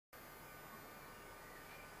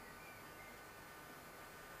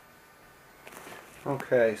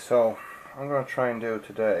Okay, so what I'm going to try and do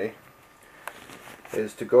today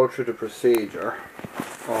is to go through the procedure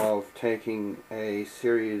of taking a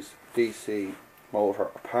series DC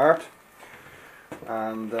motor apart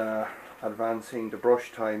and advancing the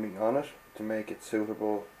brush timing on it to make it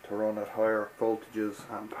suitable to run at higher voltages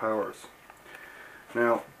and powers.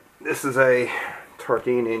 Now, this is a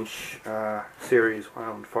 13-inch series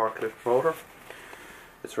wound forklift motor.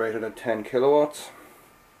 It's rated at 10 kilowatts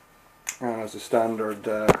and has a standard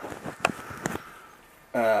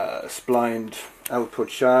splined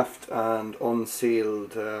output shaft and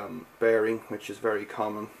unsealed bearing, which is very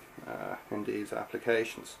common in these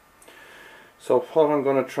applications. So what I'm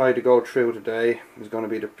going to try to go through today is going to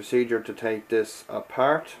be the procedure to take this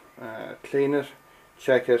apart, clean it,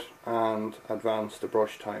 check it and advance the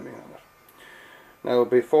brush timing on it. Now,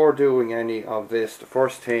 before doing any of this, the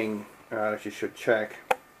first thing that you should check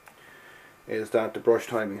is that the brush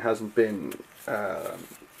timing hasn't been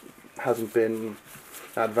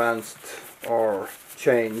advanced or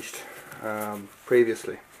changed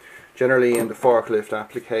previously. Generally in the forklift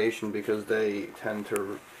application, because they tend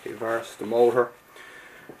to reverse the motor,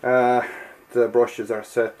 the brushes are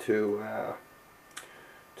set to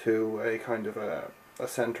a kind of a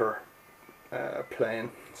center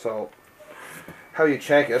plane. So how you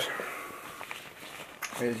check it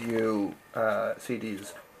is you see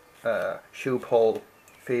these shoe pole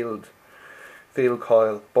field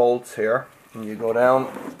coil bolts here, and you go down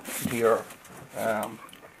to your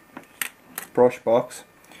brush box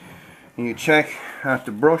and you check that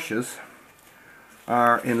the brushes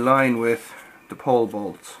are in line with the pole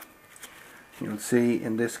bolts. You'll see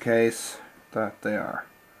in this case that they are.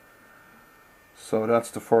 So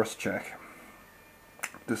that's the first check.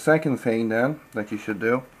 The second thing then that you should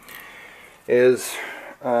do is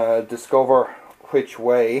discover which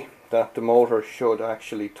way that the motor should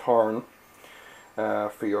actually turn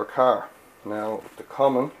for your car. Now, the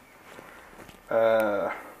common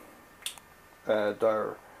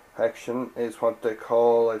direction is what they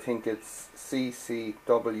call, I think it's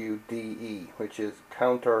CCWDE, which is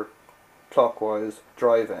counterclockwise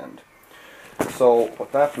drive end. So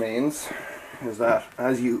what that means is that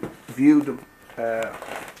as you view the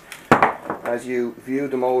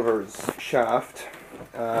motor's shaft,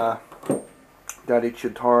 that it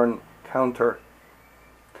should turn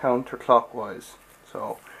counterclockwise,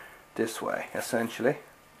 so this way essentially,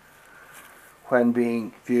 when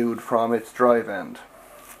being viewed from its drive end.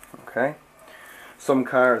 Okay, some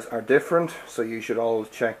cars are different, so you should always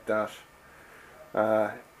check that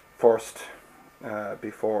first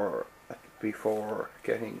before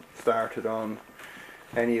getting started on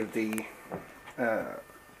any of the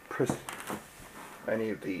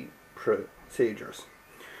procedures.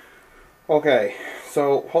 Okay,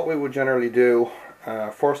 so what we would generally do,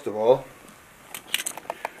 first of all,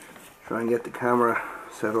 try and get the camera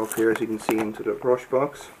set up here so you can see into the brush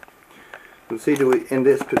box. You'll see that in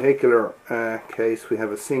this particular case we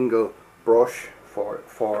have a single brush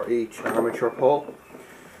for each armature pole,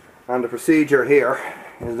 and the procedure here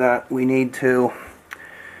is that we need to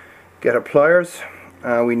get our pliers.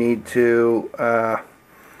 We need to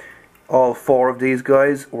all four of these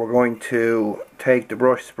guys. We're going to take the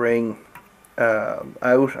brush spring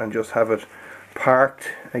out and just have it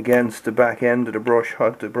parked against the back end of the brush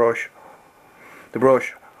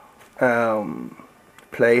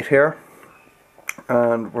plate here,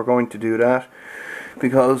 and we're going to do that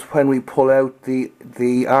because when we pull out the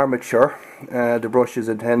armature, the brushes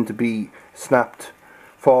intend to be snapped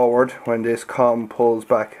forward when this com pulls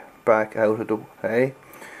back out of the way,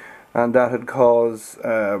 and that would cause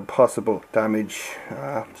possible damage,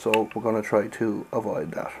 so we're going to try to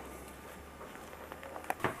avoid that.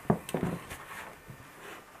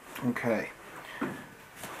 Okay,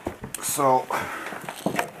 so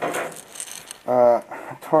it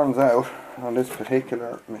turns out on this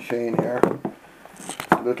particular machine here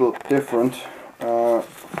it's a little different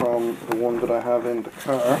from the one that I have in the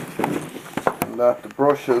car, and that the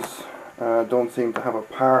brushes don't seem to have a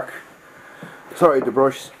the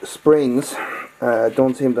brush springs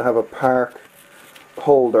don't seem to have a park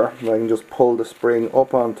holder that I can just pull the spring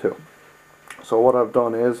up onto. So what I've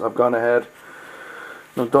done is I've gone ahead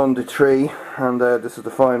and I've done the three, and this is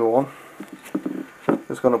the final one.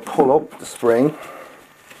 Just going to pull up the spring,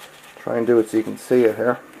 try and do it so you can see it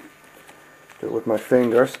here. Do it with my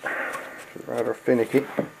fingers, which is rather finicky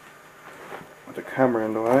with the camera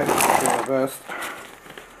in the way. Do my best.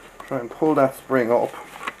 Try and pull that spring up,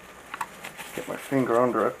 get my finger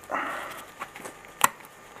under it.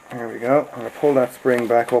 There we go. I'm going to pull that spring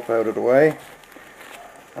back up out of the way.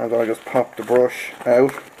 I'm going to just pop the brush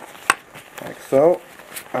out like so,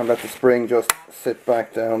 and let the spring just sit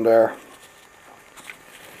back down there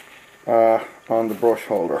on the brush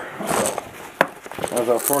holder. So, as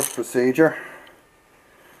our first procedure,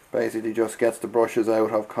 basically just gets the brushes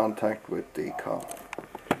out of contact with the comb.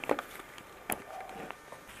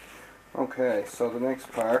 Okay, so the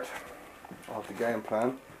next part of the game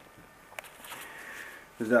plan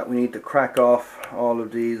is that we need to crack off all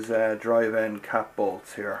of these drive end cap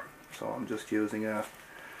bolts here. So I'm just using a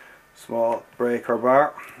small breaker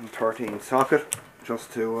bar and 13 socket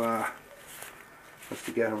just to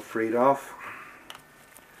get them freed off.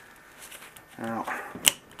 Now,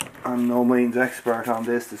 I'm no means expert on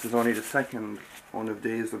this. This is only the second one of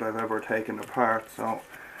these that I've ever taken apart, so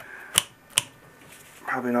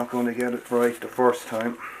probably not going to get it right the first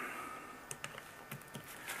time.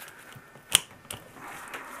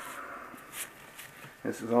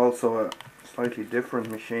 This is also a slightly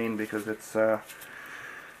different machine because it's a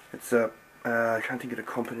I can't think of the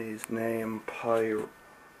company's name, pyroban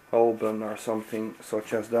or something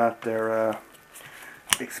such as that. They're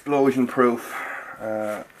explosion proof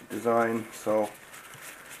design, so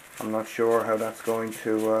I'm not sure how that's going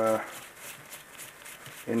to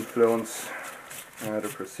influence the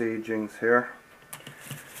proceedings here.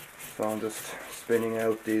 So I'm just spinning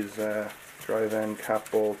out these drive end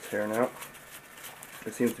cap bolts here now.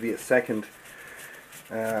 There seems to be a second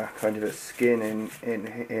kind of a skin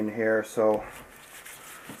in here, so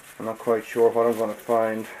I'm not quite sure what I'm going to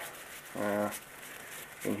find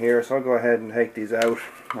in here, so I'll go ahead and take these out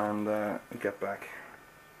and get back.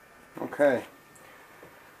 Okay,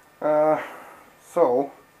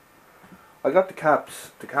 so I got the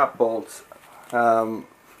cap bolts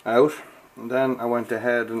out, and then I went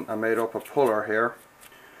ahead and I made up a puller here.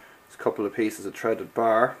 It's a couple of pieces of threaded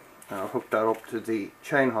bar. I hooked that up to the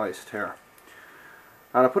chain hoist here,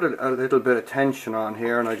 and I put a little bit of tension on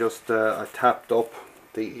here, and I just I tapped up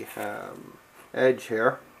the edge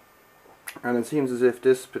here, and it seems as if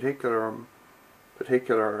this particular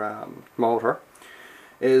motor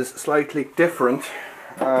is slightly different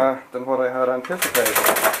than what I had anticipated.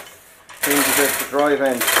 Seems as if the drive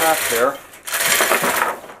end cap here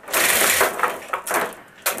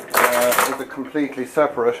is a completely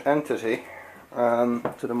separate entity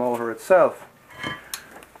to the motor itself.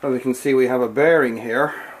 As you can see, we have a bearing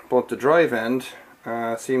here, but the drive end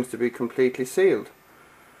seems to be completely sealed.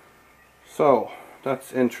 So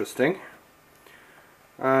that's interesting,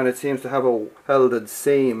 and it seems to have a welded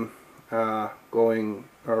seam going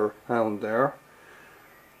around there.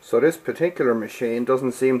 So this particular machine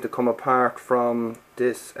doesn't seem to come apart from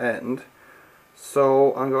this end,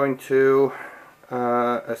 so I'm going to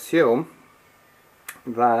assume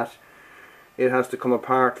that it has to come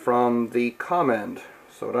apart from the com end.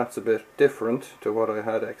 So that's a bit different to what I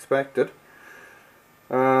had expected.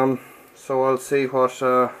 So I'll see what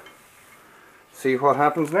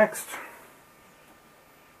happens next.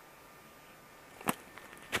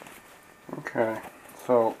 Okay,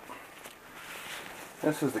 so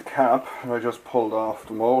this is the cap that I just pulled off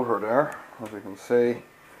the motor there. As you can see,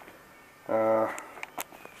 it's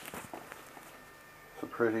a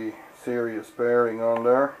pretty serious bearing on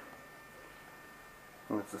there,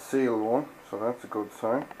 and it's a sealed one, so that's a good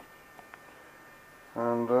sign.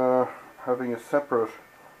 And having a separate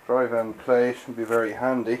drive end plate would be very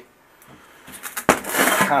handy.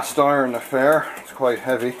 Cast iron affair, it's quite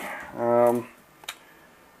heavy. You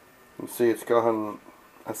can see it's got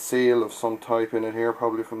a seal of some type in it here,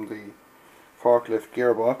 probably from the forklift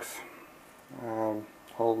gearbox.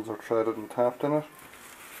 Holes are threaded and tapped in it.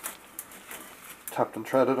 Tapped and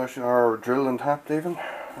threaded, or drilled and tapped even.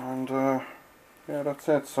 And yeah, that's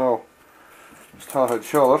it. So just thought I'd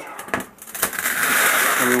show it.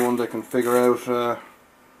 Anyone that can figure out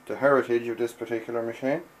the heritage of this particular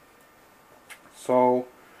machine. So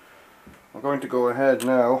I'm going to go ahead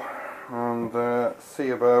now and see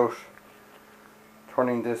about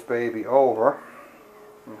turning this baby over,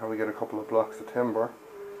 and how we get a couple of blocks of timber,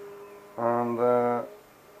 and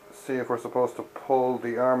see if we're supposed to pull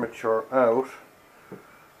the armature out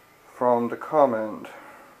from the com end.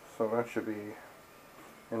 So that should be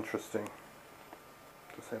interesting,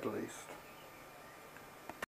 to say the least.